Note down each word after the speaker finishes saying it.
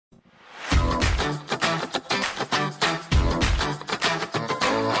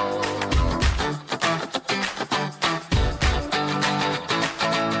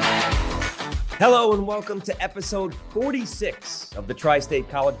Hello and welcome to episode 46 of the Tri-State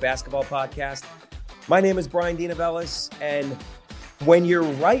College Basketball Podcast. My name is Brian Dinavelis, and when you're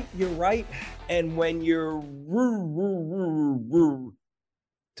right, you're right. And when you're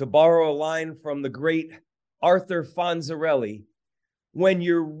to borrow a line from the great Arthur Fonzarelli, when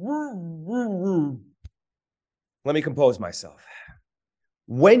you're let me compose myself.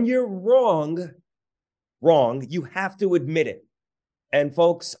 When you're wrong, you have to admit it. And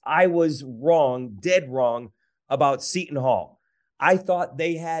folks, I was wrong, dead wrong about Seton Hall. I thought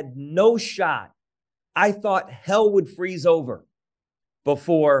they had no shot. I thought hell would freeze over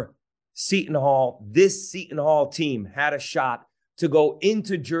before Seton Hall, this Seton Hall team had a shot to go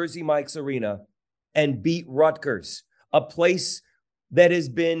into Jersey Mike's Arena and beat Rutgers, a place that has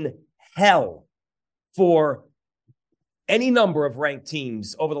been hell for any number of ranked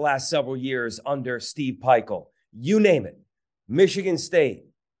teams over the last several years under Steve Pikiell. You name it. Michigan State,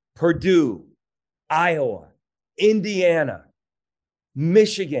 Purdue, Iowa, Indiana,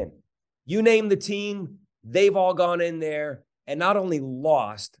 Michigan. You name the team, they've all gone in there and not only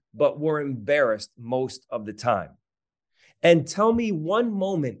lost, but were embarrassed most of the time. And tell me one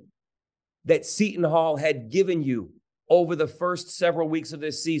moment that Seton Hall had given you over the first several weeks of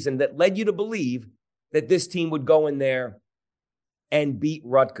this season that led you to believe that this team would go in there and beat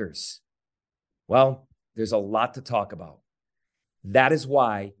Rutgers. Well, there's a lot to talk about. That is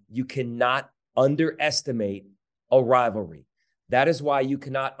why you cannot underestimate a rivalry. That is why you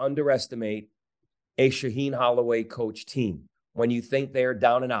cannot underestimate a Shaheen Holloway coach team when you think they are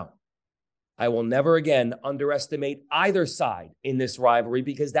down and out. I will never again underestimate either side in this rivalry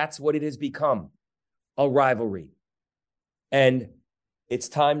because that's what it has become, a rivalry. And it's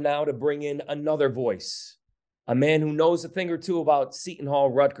time now to bring in another voice, a man who knows a thing or two about Seton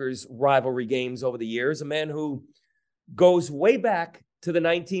Hall-Rutgers rivalry games over the years, a man who goes way back to the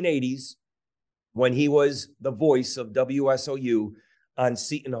 1980s when he was the voice of WSOU on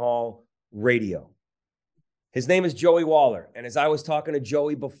Seton Hall radio. His name is Joey Waller. And as I was talking to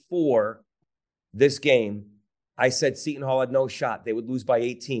Joey before this game, I said Seton Hall had no shot. They would lose by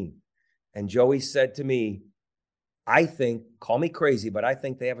 18. And Joey said to me, I think, call me crazy, but I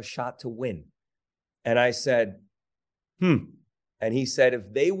think they have a shot to win. And I said, And he said,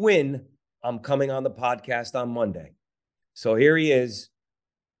 if they win, I'm coming on the podcast on Monday. So here he is,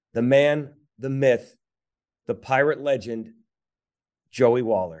 the man, the myth, the pirate legend, Joey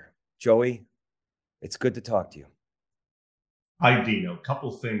Waller. Joey, it's good to talk to you. Hi, Dino. A couple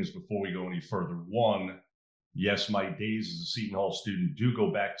things before we go any further. One, yes, my days as a Seton Hall student do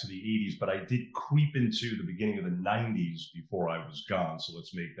go back to the 80s, but I did creep into the beginning of the 90s before I was gone. So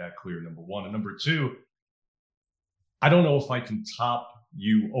let's make that clear, number one. And number two, I don't know if I can top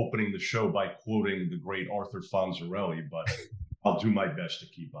you opening the show by quoting the great Arthur Fonzarelli, but I'll do my best to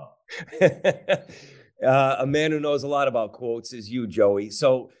keep up. A man who knows a lot about quotes is you, Joey.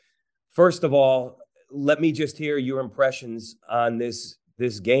 So first of all, let me just hear your impressions on this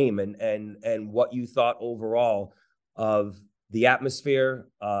game and what you thought overall of the atmosphere,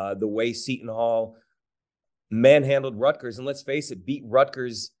 the way Seton Hall manhandled Rutgers, and let's face it, beat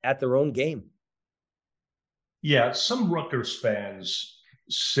Rutgers at their own game. Yeah, some Rutgers fans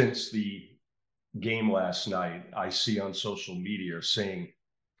since the game last night, I see on social media are saying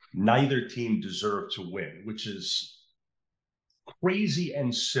neither team deserved to win, which is crazy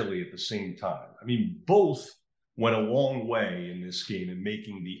and silly at the same time. I mean, both went a long way in this game in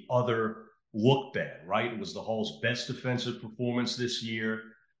making the other look bad, right? It was the Hall's best defensive performance this year.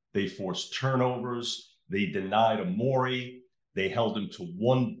 They forced turnovers. They denied Amori. They held him to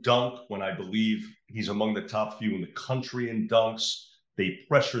one dunk when I believe he's among the top few in the country in dunks. They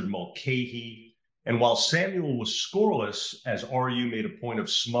pressured Mulcahy. And while Samuel was scoreless, as RU made a point of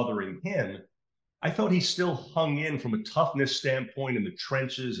smothering him, I thought he still hung in from a toughness standpoint in the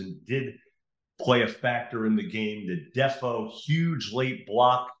trenches and did play a factor in the game. The Defo, huge late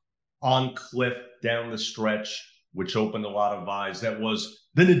block on Cliff down the stretch, which opened a lot of eyes. That was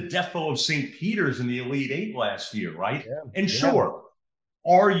the Defo of St. Peter's in the Elite Eight last year, right? Yeah, and sure,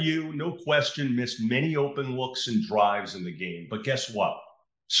 RU, no question, missed many open looks and drives in the game. But guess what?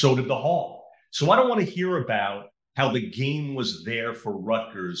 So did the Hall. So I don't want to hear about how the game was there for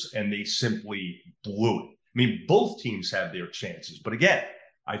Rutgers and they simply blew it. I mean, both teams had their chances. But again,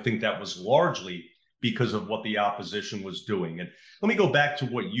 I think that was largely because of what the opposition was doing. And let me go back to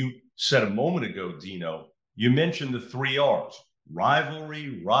what you said a moment ago, Dino. You mentioned the 3 R's: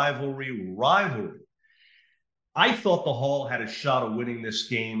 rivalry, rivalry, rivalry. I thought the Hall had a shot of winning this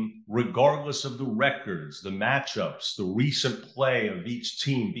game, regardless of the records, the matchups, the recent play of each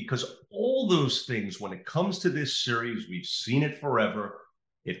team, because all those things, when it comes to this series, we've seen it forever,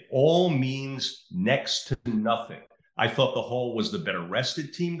 It all means next to nothing. I thought the Hall was the better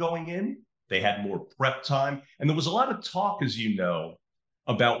rested team going in. They had more prep time. And there was a lot of talk, as you know,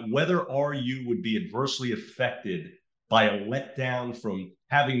 about whether RU would be adversely affected by a letdown from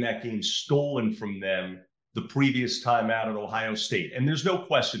having that game stolen from them the previous time out at Ohio State. And there's no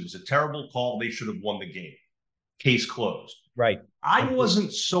question, it was a terrible call. They should have won the game. Case closed. Right. I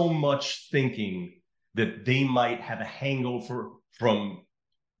wasn't so much thinking that they might have a hangover from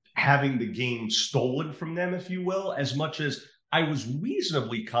having the game stolen from them, if you will, as much as I was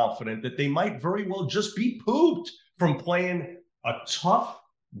reasonably confident that they might very well just be pooped from playing a tough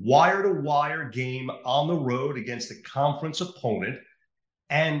wire-to-wire game on the road against a conference opponent.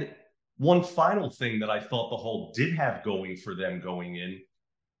 And one final thing that I thought the Hall did have going for them going in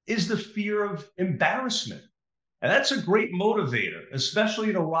is the fear of embarrassment. And that's a great motivator, especially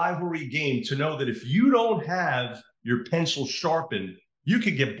in a rivalry game, to know that if you don't have your pencil sharpened, you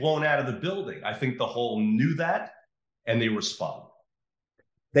could get blown out of the building. I think the Hall knew that, and they responded.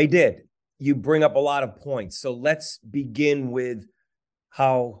 They did. You bring up a lot of points. So let's begin with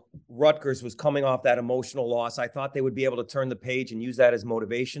how Rutgers was coming off that emotional loss. I thought they would be able to turn the page and use that as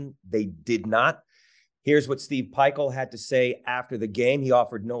motivation. They did not. Here's what Steve Pikiell had to say after the game. He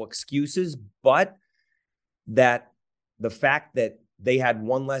offered no excuses, but that the fact that they had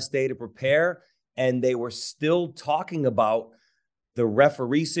one less day to prepare and they were still talking about the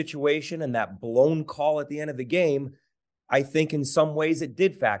referee situation and that blown call at the end of the game, I think in some ways it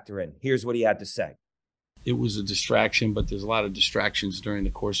did factor in. Here's what he had to say. It was a distraction, but there's a lot of distractions during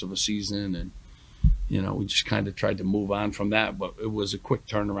the course of a season. And, you know, we just kind of tried to move on from that. But it was a quick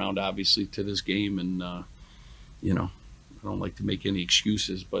turnaround, obviously, to this game. And, you know, I don't like to make any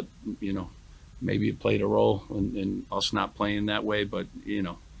excuses, but, you know, maybe it played a role in us not playing that way. But, you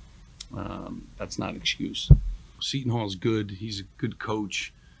know, that's not an excuse. Seton Hall's good. He's a good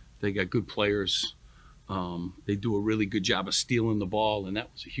coach. They got good players. They do a really good job of stealing the ball, and that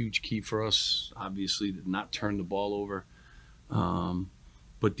was a huge key for us, obviously, to not turn the ball over.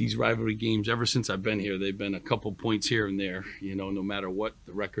 But these rivalry games, ever since I've been here, they've been a couple points here and there, you know, no matter what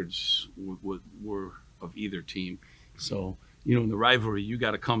the records were of either team. So, you know, in the rivalry, you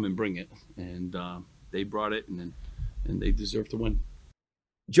got to come and bring it. And they brought it, and they deserve to win.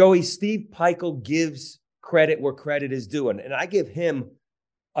 Joey, Steve Pikiell gives credit where credit is due. And I give him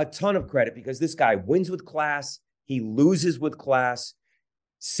a ton of credit because this guy wins with class. He loses with class.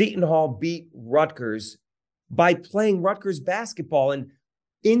 Seton Hall beat Rutgers by playing Rutgers basketball. And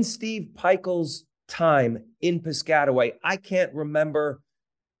in Steve Pikiell's time in Piscataway, I can't remember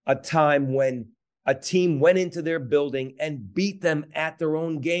a time when a team went into their building and beat them at their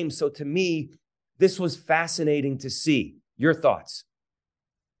own game. So to me, this was fascinating to see. Your thoughts?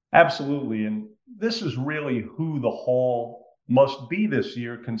 Absolutely. And this is really who the Hall must be this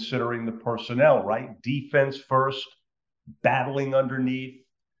year, considering the personnel, right? Defense first, battling underneath,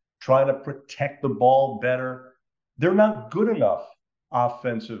 trying to protect the ball better. They're not good enough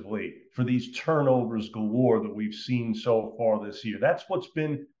offensively for these turnovers galore that we've seen so far this year. That's what's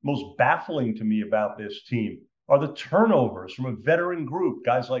been most baffling to me about this team, are the turnovers from a veteran group,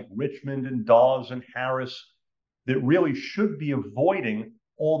 guys like Richmond and Dawes and Harris, that really should be avoiding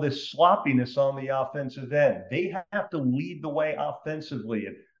all this sloppiness on the offensive end. They have to lead the way offensively.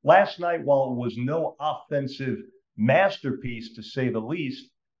 And last night, while it was no offensive masterpiece, to say the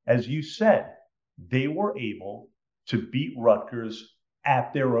least, as you said, they were able to beat Rutgers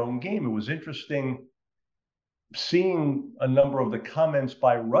at their own game. It was interesting seeing a number of the comments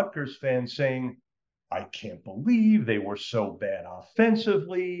by Rutgers fans saying, I can't believe they were so bad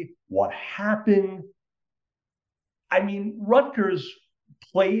offensively. What happened? I mean, Rutgers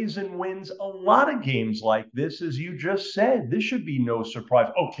plays and wins a lot of games like this, as you just said. This should be no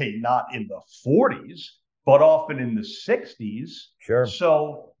surprise. Okay, not in the 40s, but often in the 60s. Sure.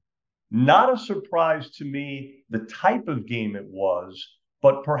 So not a surprise to me, the type of game it was,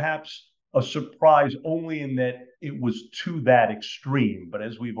 but perhaps a surprise only in that it was to that extreme. But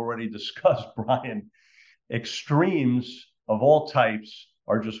as we've already discussed, Brian, extremes of all types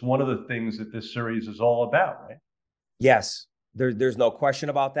are just one of the things that this series is all about, right? Yes. There's no question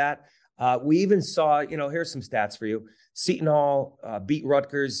about that. We even saw, you know, here's some stats for you. Seton Hall beat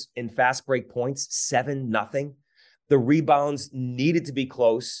Rutgers in fast break points, 7-0. The rebounds needed to be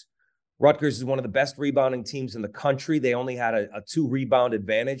close. Rutgers is one of the best rebounding teams in the country. They only had a 2-rebound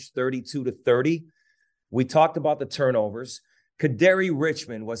advantage, 32-30. We talked about the turnovers. Kaderi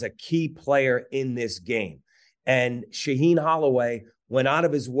Richmond was a key player in this game. And Shaheen Holloway went out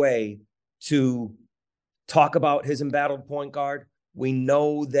of his way to talk about his embattled point guard. We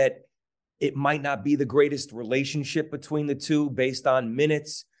know that It might not be the greatest relationship between the two based on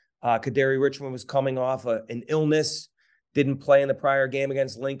minutes. Kadary Richmond was coming off an illness, didn't play in the prior game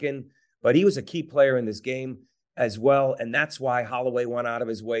against Lincoln, but he was a key player in this game as well. And that's why Holloway went out of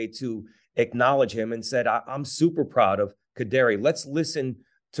his way to acknowledge him and said, I'm super proud of Kadary. Let's listen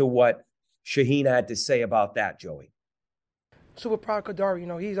to what Shaheen had to say about that, Joey. Super proud of Kadary. You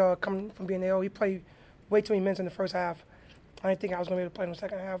know, he's coming from being ill. He played way too many minutes in the first half. I didn't think I was going to be able to play in the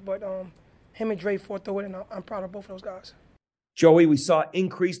second half, but him and Dre fought through it, and I'm proud of both of those guys. Joey, we saw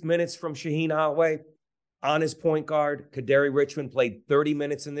increased minutes from Shaheen Holloway on his point guard. Kadary Richmond played 30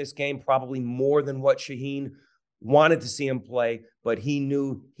 minutes in this game, probably more than what Shaheen wanted to see him play, but he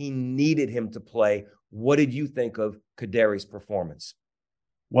knew he needed him to play. What did you think of Kadary's performance?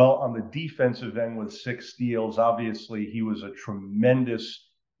 Well, on the defensive end with 6 steals, obviously he was a tremendous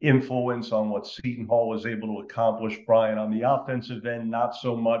influence on what Seton Hall was able to accomplish, Brian. On the offensive end, not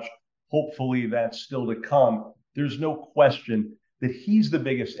so much. Hopefully that's still to come. There's no question that he's the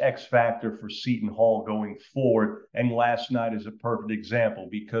biggest X factor for Seton Hall going forward. And last night is a perfect example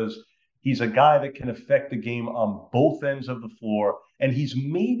because he's a guy that can affect the game on both ends of the floor. And he's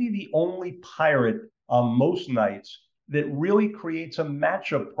maybe the only Pirate on most nights that really creates a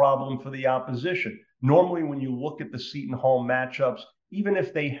matchup problem for the opposition. Normally, when you look at the Seton Hall matchups, even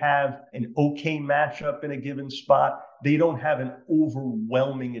if they have an okay matchup in a given spot, they don't have an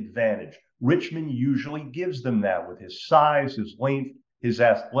overwhelming advantage. Richmond usually gives them that with his size, his length, his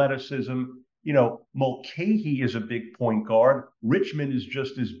athleticism. You know, Mulcahy is a big point guard. Richmond is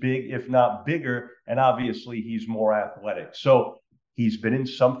just as big, if not bigger, and obviously he's more athletic. So he's been in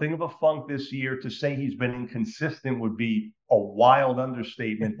something of a funk this year. To say he's been inconsistent would be a wild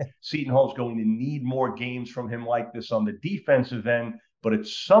understatement. Seton Hall's going to need more games from him like this on the defensive end, but at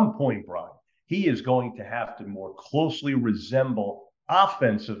some point, Brian, he is going to have to more closely resemble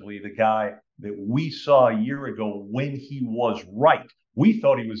offensively the guy that we saw a year ago when he was right. We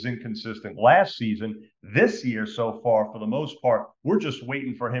thought he was inconsistent last season. This year so far, for the most part, we're just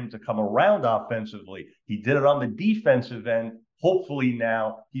waiting for him to come around offensively. He did it on the defensive end. Hopefully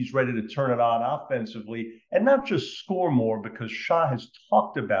now he's ready to turn it on offensively and not just score more, because Shah has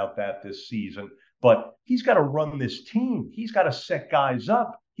talked about that this season, but he's got to run this team. He's got to set guys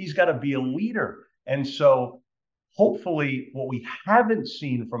up. He's got to be a leader. And so hopefully what we haven't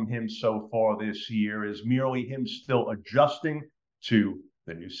seen from him so far this year is merely him still adjusting to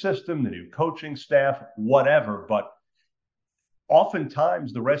the new system, the new coaching staff, whatever. But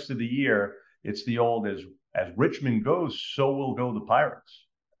oftentimes the rest of the year, it's the old, as Richmond goes, so will go the Pirates.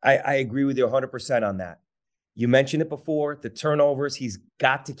 I agree with you 100% on that. You mentioned it before, the turnovers. He's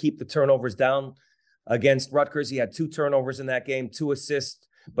got to keep the turnovers down. Against Rutgers, he had 2 turnovers in that game, 2 assists,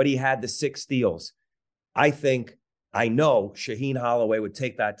 but he had the 6 steals. I know Shaheen Holloway would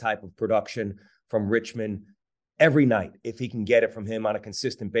take that type of production from Richmond every night if he can get it from him on a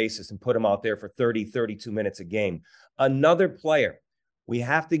consistent basis and put him out there for 30, 32 minutes a game. Another player, we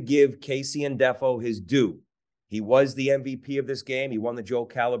have to give Casey Ndefo his due. He was the MVP of this game. He won the Joe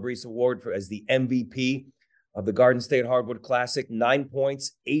Calabrese Award as the MVP of the Garden State Hardwood Classic. 9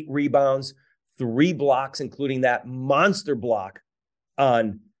 points, 8 rebounds, 3 blocks, including that monster block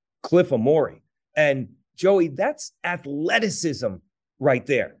on Cliff Amore. And Joey, that's athleticism right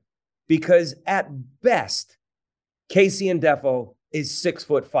there. Because at best, Casey Ndefo is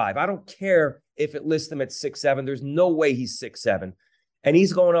 6'5". I don't care if it lists him at 6'7". There's no way he's 6'7". And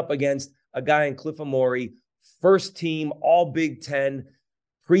he's going up against a guy in Cliff Amore, first team, all Big Ten,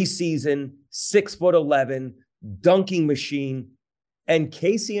 preseason, 6'11", dunking machine. And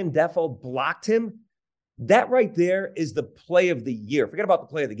Casey Ndefo blocked him. That right there is the play of the year. Forget about the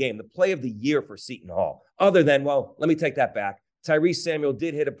play of the game, the play of the year for Seton Hall. Other than, well, let me take that back. Tyrese Samuel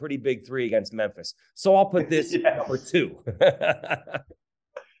did hit a pretty big 3 against Memphis. So I'll put this number 2.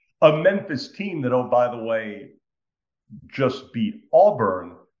 A Memphis team that, oh, by the way, just beat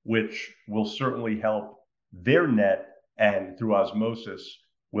Auburn, which will certainly help their net and through osmosis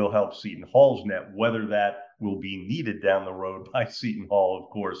will help Seton Hall's net. Whether that will be needed down the road by Seton Hall, of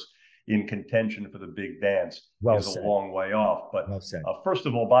course, in contention for the big dance is a long way off. But first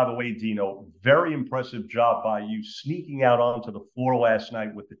of all, by the way, Dino, very impressive job by you sneaking out onto the floor last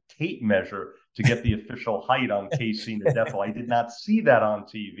night with the tape measure to get the official height on Casey Ndefo. I did not see that on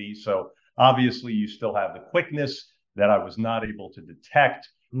TV. So obviously you still have the quickness that I was not able to detect.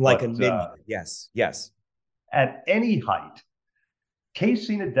 Like a ninja. Yes. At any height,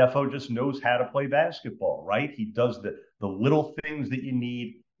 Casey Ndefo just knows how to play basketball, right? He does the little things that you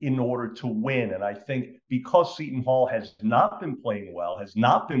need in order to win. And I think because Seton Hall has not been playing well, has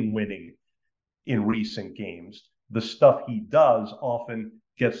not been winning in recent games, the stuff he does often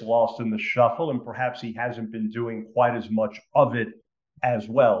gets lost in the shuffle, and perhaps he hasn't been doing quite as much of it as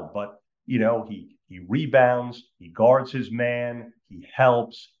well. But, he rebounds, he guards his man, he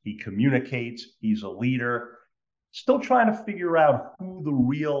helps, he communicates, he's a leader. Still trying to figure out who the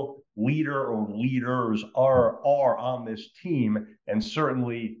real leader or leaders are on this team, and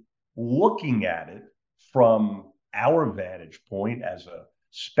certainly looking at it from our vantage point as a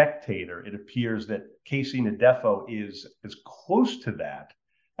spectator, it appears that Casey Nadefo is as close to that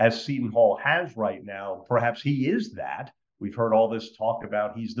as Seton Hall has right now. Perhaps he is that. We've heard all this talk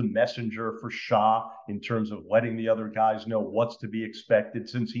about he's the messenger for Shah in terms of letting the other guys know what's to be expected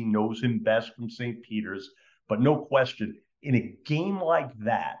since he knows him best from St. Peter's. But no question, in a game like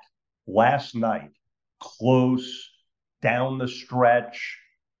that last night, close, down the stretch,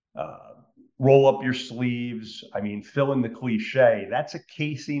 roll up your sleeves, fill in the cliche, that's a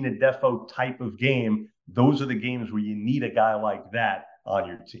Casey Nadefo type of game. Those are the games where you need a guy like that on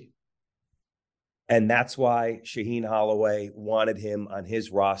your team. And that's why Shaheen Holloway wanted him on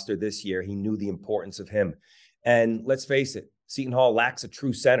his roster this year. He knew the importance of him. And let's face it, Seton Hall lacks a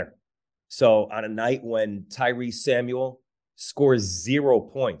true center. So on a night when Tyrese Samuel scores 0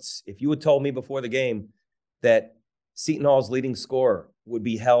 points, if you had told me before the game that Seton Hall's leading scorer would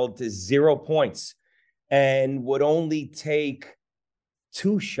be held to 0 points and would only take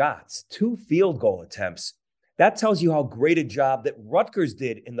 2 shots, 2 field goal attempts, that tells you how great a job that Rutgers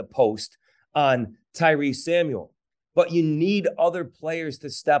did in the post on Tyrese Samuel. But you need other players to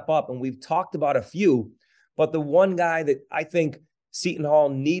step up, and we've talked about a few, but the one guy that I think Seton Hall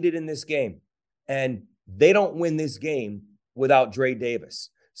needed in this game, and they don't win this game without Dre Davis.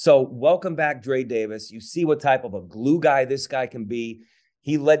 So welcome back, Dre Davis. You see what type of a glue guy this guy can be.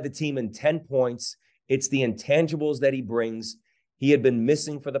 He led the team in 10 points. It's the intangibles that he brings. He had been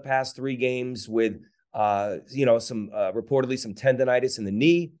missing for the past 3 games with, reportedly some tendonitis in the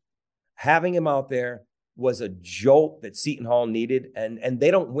knee. Having him out there was a jolt that Seton Hall needed, and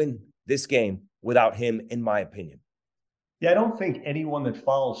they don't win this game without him, in my opinion. Yeah, I don't think anyone that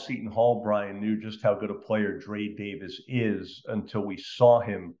follows Seton Hall, Brian, knew just how good a player Dre Davis is until we saw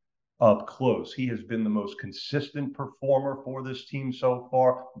him up close. He has been the most consistent performer for this team so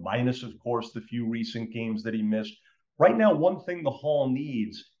far, minus, of course, the few recent games that he missed. Right now, one thing the Hall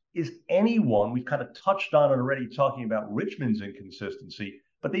needs is anyone, we've kind of touched on it already talking about Richmond's inconsistency,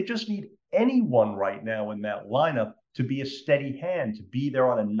 but they just need anyone right now in that lineup to be a steady hand, to be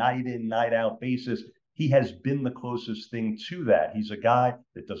there on a night in, night out basis. He has been the closest thing to that. He's a guy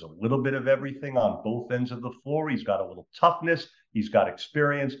that does a little bit of everything on both ends of the floor. He's got a little toughness. He's got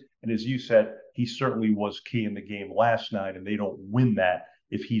experience. And as you said, he certainly was key in the game last night, and they don't win that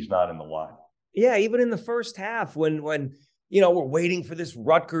if he's not in the line. Yeah, even in the first half when we're waiting for this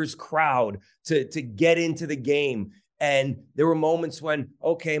Rutgers crowd to get into the game. And there were moments when,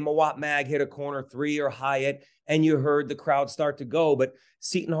 okay, Mawot Mag hit a corner 3 or Hyatt, and you heard the crowd start to go. But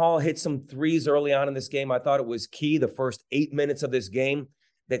Seton Hall hit some threes early on in this game. I thought it was key the first 8 minutes of this game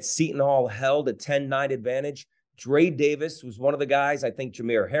that Seton Hall held a 10-9 advantage. Dre Davis was one of the guys. I think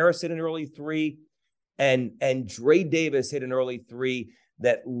Jameer Harris hit an early 3, and Dre Davis hit an early 3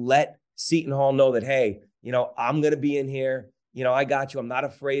 that let Seton Hall know that, hey, I'm going to be in here. I got you. I'm not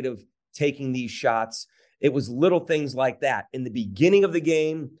afraid of taking these shots. It was little things like that in the beginning of the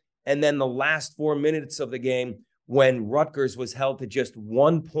game, and then the last 4 minutes of the game when Rutgers was held to just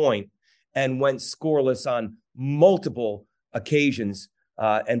 1 point and went scoreless on multiple occasions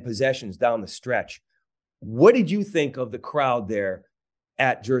and possessions down the stretch. What did you think of the crowd there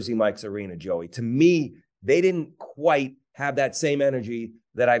at Jersey Mike's Arena, Joey? To me, they didn't quite have that same energy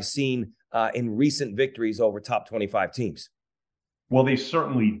that I've seen in recent victories over top 25 teams. Well, they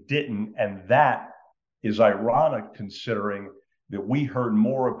certainly didn't, and that is ironic considering that we heard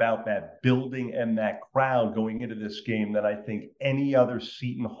more about that building and that crowd going into this game than I think any other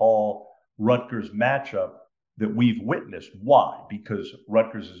Seton Hall Rutgers matchup that we've witnessed. Why? Because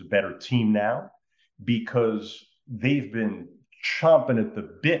Rutgers is a better team now, because they've been chomping at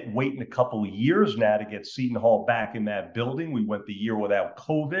the bit, waiting a couple of years now to get Seton Hall back in that building. We went the year without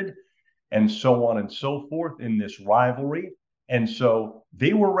COVID and so on and so forth in this rivalry. And so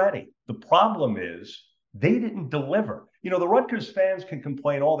they were ready. The problem is they didn't deliver. The Rutgers fans can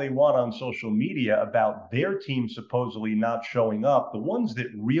complain all they want on social media about their team supposedly not showing up. The ones that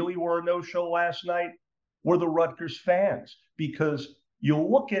really were a no-show last night were the Rutgers fans, because you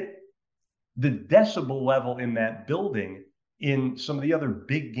look at the decibel level in that building in some of the other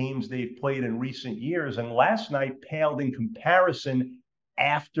big games they've played in recent years, and last night paled in comparison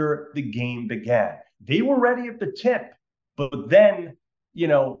after the game began. They were ready at the tip, but then,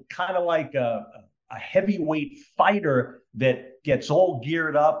 kind of like a heavyweight fighter, that gets all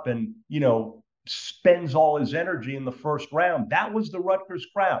geared up and, spends all his energy in the first round. That was the Rutgers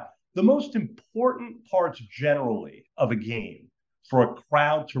crowd. The most important parts generally of a game for a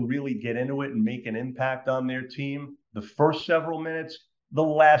crowd to really get into it and make an impact on their team, the first several minutes, the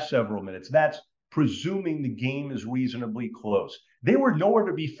last several minutes. That's presuming the game is reasonably close. They were nowhere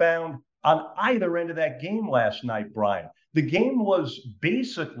to be found on either end of that game last night, Brian. The game was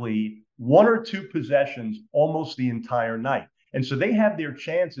basically one or two possessions almost the entire night. And so they had their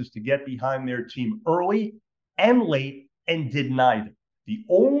chances to get behind their team early and late and did neither. The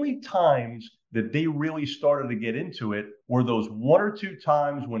only times that they really started to get into it were those one or two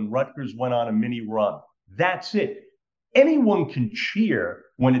times when Rutgers went on a mini run. That's it. Anyone can cheer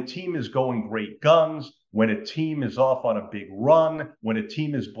when a team is going great guns, when a team is off on a big run, when a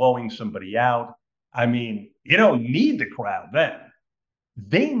team is blowing somebody out. I mean, you don't need the crowd then.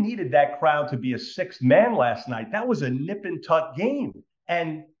 They needed that crowd to be a sixth man last night. That was a nip and tuck game.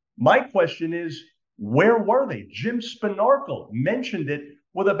 And my question is, where were they? Jim Spanarkel mentioned it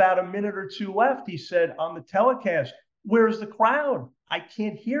with about a minute or two left. He said on the telecast, where's the crowd? I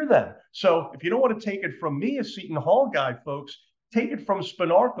can't hear them. So if you don't want to take it from me, a Seton Hall guy, folks, take it from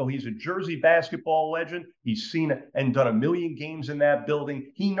Spanarkel. He's a Jersey basketball legend. He's seen it and done a million games in that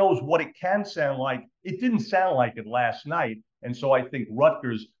building. He knows what it can sound like. It didn't sound like it last night. And so I think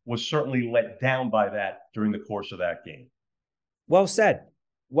Rutgers was certainly let down by that during the course of that game. Well said.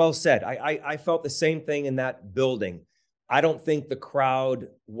 Well said. I felt the same thing in that building. I don't think the crowd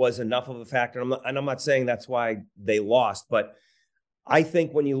was enough of a factor. And I'm not saying that's why they lost, but I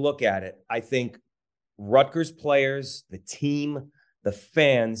think when you look at it, I think Rutgers players, the team, the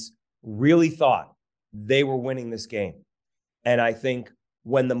fans really thought they were winning this game. And I think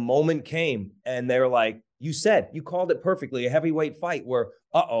when the moment came and they're like, you called it perfectly, a heavyweight fight where,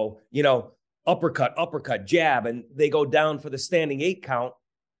 uppercut, jab, and they go down for the standing 8 count.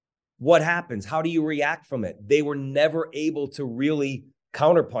 What happens? How do you react from it? They were never able to really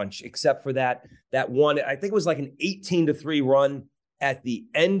counterpunch except for that one. I think it was like an 18-3 run at the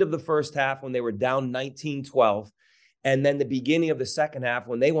end of the first half when they were down 19-12. And then the beginning of the second half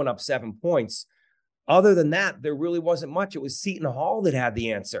when they went up 7 points. Other than that, there really wasn't much. It was Seton Hall that had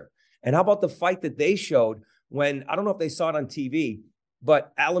the answer. And how about the fight that they showed when, I don't know if they saw it on TV,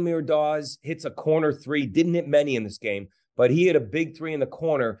 but Alamir Dawes hits a corner 3, didn't hit many in this game, but he hit a big 3 in the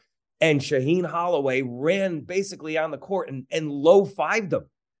corner. And Shaheen Holloway ran basically on the court and low fived him.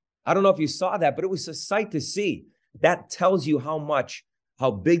 I don't know if you saw that, but it was a sight to see. That tells you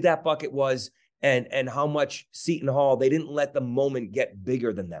how big that bucket was and how much Seton Hall, they didn't let the moment get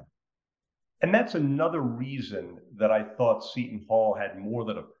bigger than them. And that's another reason that I thought Seton Hall had more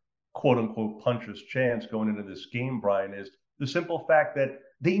than a quote unquote puncher's chance going into this game, Brian, is the simple fact that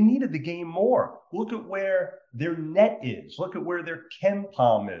they needed the game more. Look at where their net is. Look at where their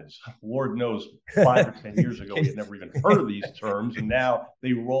KenPom is. Lord knows 5 or 10 years ago, we had never even heard of these terms. And now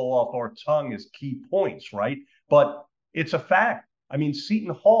they roll off our tongue as key points, right? But it's a fact. I mean,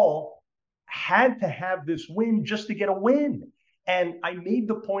 Seton Hall had to have this win just to get a win. And I made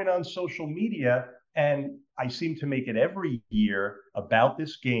the point on social media, and I seem to make it every year about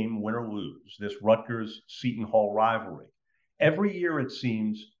this game, win or lose, this Rutgers-Seton Hall rivalry. Every year, it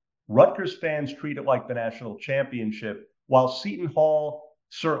seems, Rutgers fans treat it like the national championship, while Seton Hall,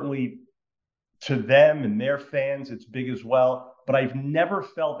 certainly to them and their fans, it's big as well. But I've never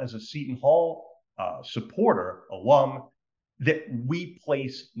felt as a Seton Hall supporter, alum, that we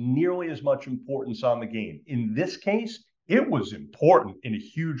place nearly as much importance on the game. In this case, it was important in a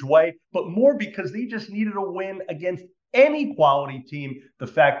huge way, but more because they just needed a win against any quality team. The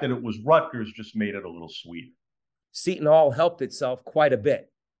fact that it was Rutgers just made it a little sweeter. Seton Hall helped itself quite a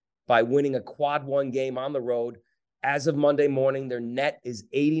bit by winning a quad 1 game on the road. As of Monday morning, their net is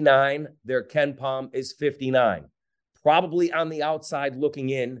 89. Their KenPom is 59. Probably on the outside looking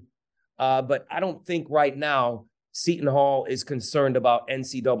in. But I don't think right now Seton Hall is concerned about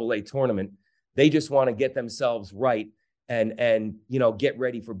NCAA tournament. They just want to get themselves right and get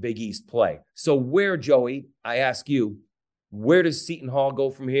ready for Big East play. So where, Joey, I ask you, where does Seton Hall go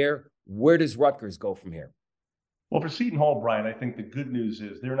from here? Where does Rutgers go from here? Well, for Seton Hall, Brian, I think the good news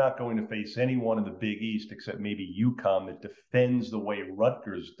is they're not going to face anyone in the Big East except maybe UConn that defends the way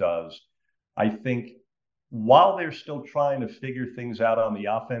Rutgers does. I think while they're still trying to figure things out on the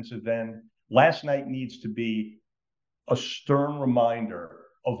offensive end, last night needs to be a stern reminder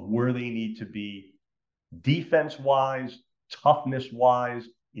of where they need to be defense-wise, toughness-wise,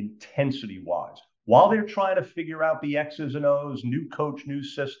 intensity-wise. While they're trying to figure out the X's and O's, new coach, new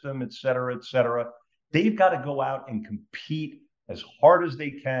system, et cetera, they've got to go out and compete as hard as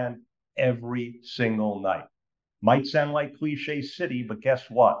they can every single night. Might sound like cliche city, but guess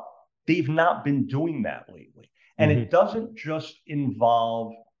what? They've not been doing that lately. And it doesn't just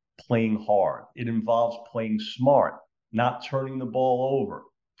involve playing hard. It involves playing smart, not turning the ball over,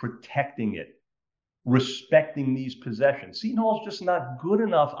 protecting it, respecting these possessions. Seton Hall's just not good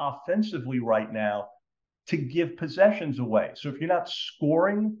enough offensively right now to give possessions away. So if you're not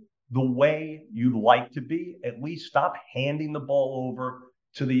scoring the way you'd like to be, at least stop handing the ball over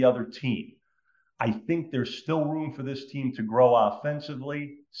to the other team. I think there's still room for this team to grow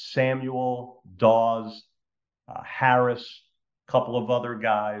offensively. Samuel, Dawes, Harris, a couple of other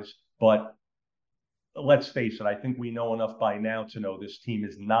guys. But let's face it, I think we know enough by now to know this team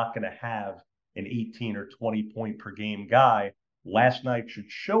is not going to have an 18 or 20 point per game guy. Last night should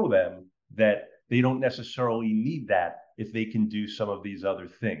show them that they don't necessarily need that if they can do some of these other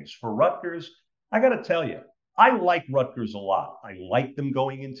things. For Rutgers, I got to tell you, I like Rutgers a lot. I like them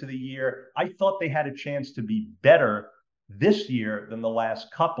going into the year. I thought they had a chance to be better this year than the last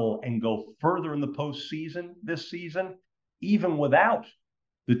couple and go further in the postseason this season, even without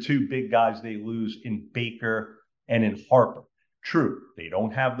the two big guys they lose in Baker and in Harper. True, they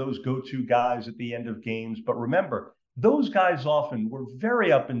don't have those go-to guys at the end of games, but remember, those guys often were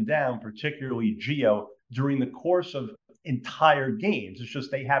very up and down, particularly Gio, during the course of entire games. It's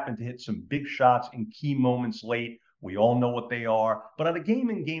just they happen to hit some big shots in key moments late. We all know what they are. But on a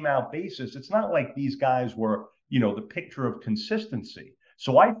game-in, game-out basis, it's not like these guys were, the picture of consistency.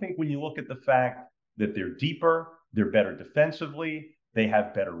 So I think when you look at the fact that they're deeper, they're better defensively, they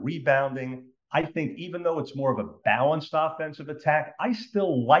have better rebounding, I think even though it's more of a balanced offensive attack, I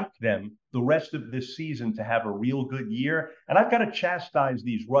still like them the rest of this season to have a real good year. And I've got to chastise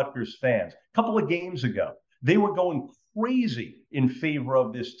these Rutgers fans. A couple of games ago, they were going crazy in favor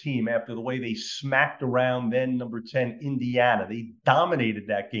of this team after the way they smacked around then number 10 Indiana. They dominated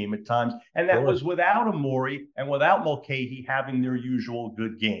that game at times, and that was without Amori and without Mulcahy having their usual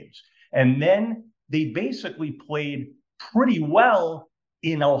good games. And then they basically played pretty well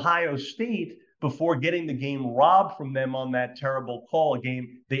in Ohio State before getting the game robbed from them on that terrible call, a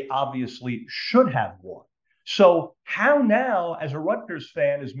game they obviously should have won. So how now, as a Rutgers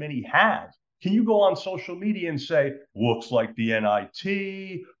fan, as many have, can you go on social media and say, looks like the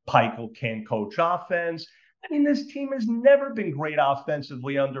NIT, Pikiell can't coach offense? I mean, this team has never been great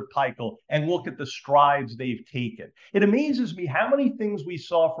offensively under Pikiell, and look at the strides they've taken. It amazes me how many things we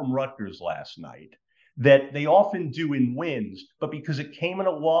saw from Rutgers last night that they often do in wins, but because it came in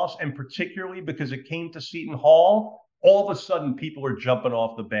a loss, and particularly because it came to Seton Hall, all of a sudden people are jumping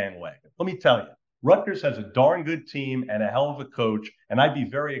off the bandwagon. Let me tell you, Rutgers has a darn good team and a hell of a coach, and I'd be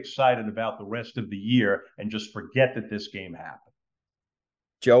very excited about the rest of the year and just forget that this game happened.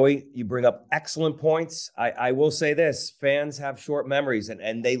 Joey, you bring up excellent points. I will say this, fans have short memories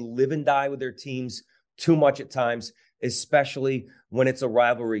and they live and die with their teams too much at times, especially when it's a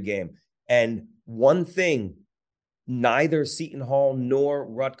rivalry game. And one thing neither Seton Hall nor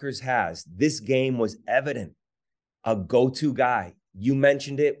Rutgers has, this game was evident, a go-to guy. You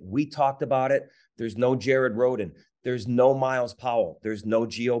mentioned it. We talked about it. There's no Jared Rhoden. There's no Miles Powell. There's no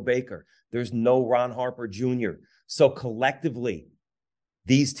Gio Baker. There's no Ron Harper Jr. So collectively,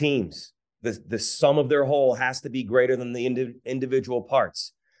 these teams, the sum of their whole has to be greater than the individual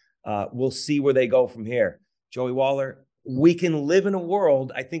parts. We'll see where they go from here. Joey Waller, we can live in a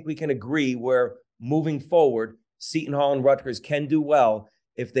world, I think we can agree, where moving forward, Seton Hall and Rutgers can do well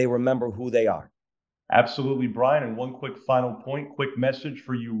if they remember who they are. Absolutely, Brian. And one quick final point, quick message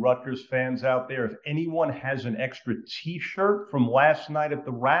for you Rutgers fans out there. If anyone has an extra T-shirt from last night at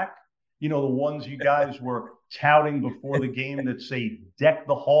the Rack, the ones you guys were touting before the game that say deck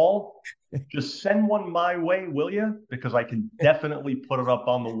the hall, just send one my way, will you? Because I can definitely put it up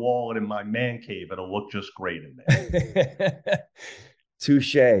on the wall and in my man cave. It'll look just great in there.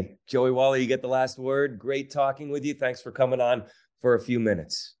 Touche. Joey Waller, you get the last word. Great talking with you. Thanks for coming on for a few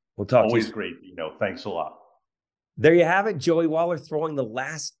minutes. We'll talk Always to you. Great. Thanks a lot. There you have it. Joey Waller throwing the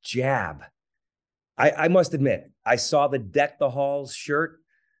last jab. I must admit, I saw the Deck the Halls shirt.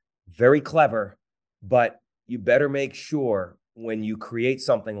 Very clever, but you better make sure when you create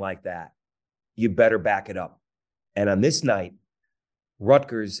something like that, you better back it up. And on this night,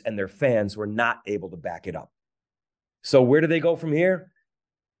 Rutgers and their fans were not able to back it up. So where do they go from here?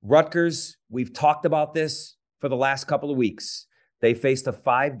 Rutgers, we've talked about this for the last couple of weeks. They faced a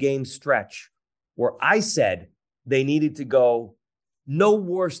 5-game stretch where I said they needed to go no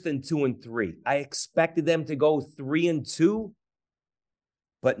worse than 2-3. I expected them to go 3-2,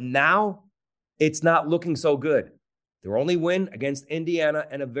 but now it's not looking so good. Their only win against Indiana,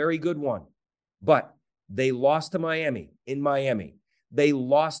 and a very good one, but they lost to Miami in Miami. They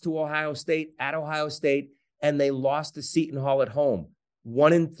lost to Ohio State at Ohio State, and they lost to Seton Hall at home,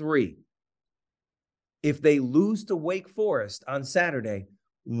 1-3. If they lose to Wake Forest on Saturday,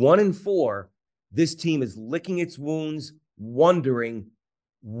 1-4, this team is licking its wounds, wondering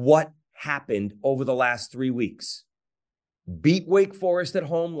what happened over the last 3 weeks. Beat Wake Forest at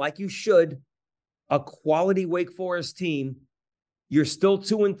home like you should, a quality Wake Forest team. You're still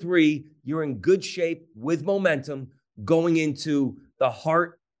 2-3. You're in good shape with momentum going into the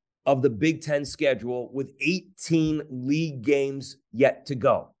heart of the Big Ten schedule with 18 league games yet to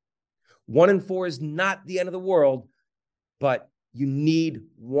go. 1-4 is not the end of the world, but you need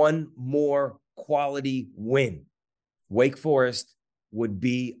one more quality win. Wake Forest would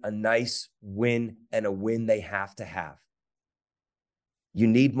be a nice win and a win they have to have. You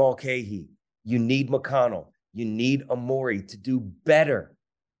need Mulcahy. You need McConnell. You need Amori to do better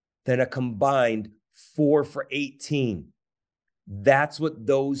than a combined 4 for 18. That's what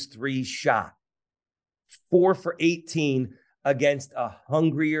those three shot. 4 for 18 against a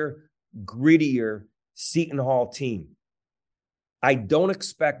hungrier, grittier Seton Hall team. I don't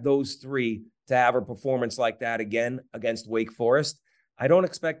expect those three to have a performance like that again against Wake Forest. I don't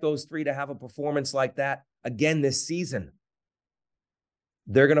expect those three to have a performance like that again this season.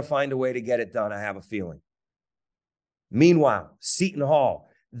 They're going to find a way to get it done, I have a feeling. Meanwhile, Seton Hall,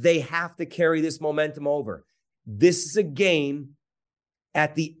 they have to carry this momentum over. This is a game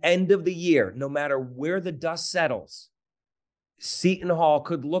at the end of the year, no matter where the dust settles, Seton Hall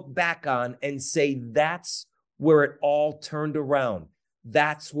could look back on and say that's where it all turned around.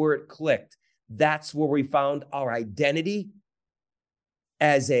 That's where it clicked. That's where we found our identity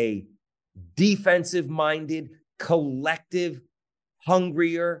as a defensive-minded, collective,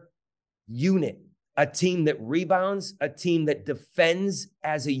 hungrier unit. A team that rebounds, a team that defends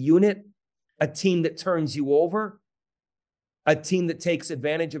as a unit, a team that turns you over, a team that takes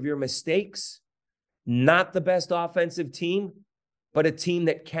advantage of your mistakes. Not the best offensive team, but a team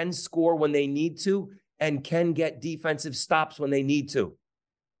that can score when they need to and can get defensive stops when they need to.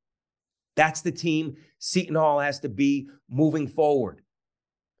 That's the team Seton Hall has to be moving forward.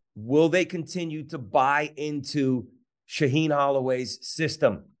 Will they continue to buy into Shaheen Holloway's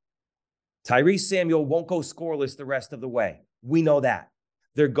system? Tyrese Samuel won't go scoreless the rest of the way. We know that.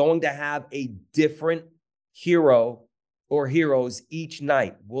 They're going to have a different hero or heroes each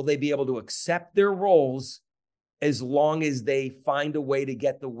night. Will they be able to accept their roles as long as they find a way to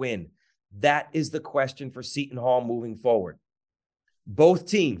get the win? That is the question for Seton Hall moving forward. Both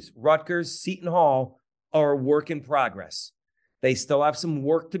teams, Rutgers, Seton Hall, are a work in progress. They still have some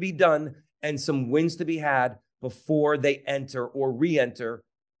work to be done and some wins to be had before they enter or re-enter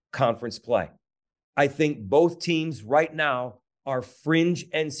conference play. I think both teams right now are fringe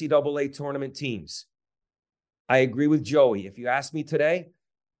NCAA tournament teams. I agree with Joey. If you ask me today,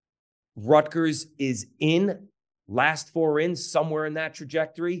 Rutgers is in, last four in, somewhere in that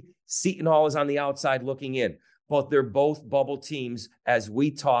trajectory. Seton Hall is on the outside looking in. But they're both bubble teams as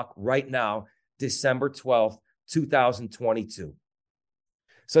we talk right now, December 12th, 2022.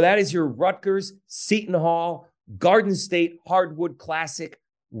 So that is your Rutgers, Seton Hall, Garden State Hardwood Classic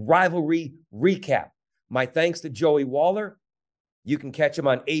rivalry recap. My thanks to Joey Waller. You can catch him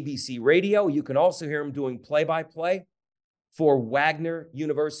on ABC Radio. You can also hear him doing play-by-play for Wagner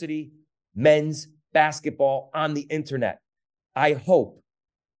University men's basketball on the internet. I hope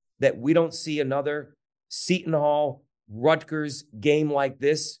that we don't see another Seton Hall Rutgers game like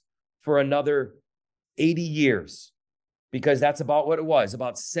this for another 80 years, because that's about what it was,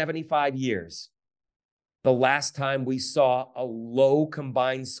 about 75 years. The last time we saw a low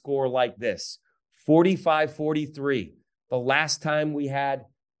combined score like this, 45-43. The last time we had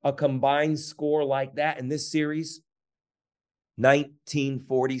a combined score like that in this series,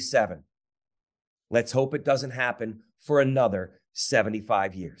 1947. Let's hope it doesn't happen for another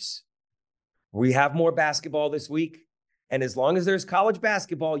 75 years. We have more basketball this week, and as long as there's college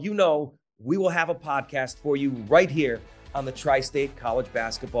basketball, you know we will have a podcast for you right here on the Tri-State College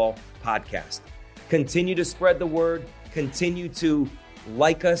Basketball Podcast. Continue to spread the word, continue to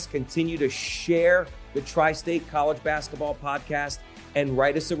like us, continue to share the Tri-State College Basketball Podcast, and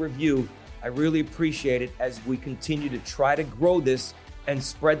write us a review. I really appreciate it as we continue to try to grow this and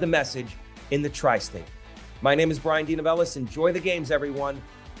spread the message in the Tri-State. My name is Brian DiNovellis. Enjoy the games, everyone.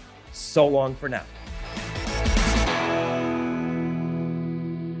 So long for now.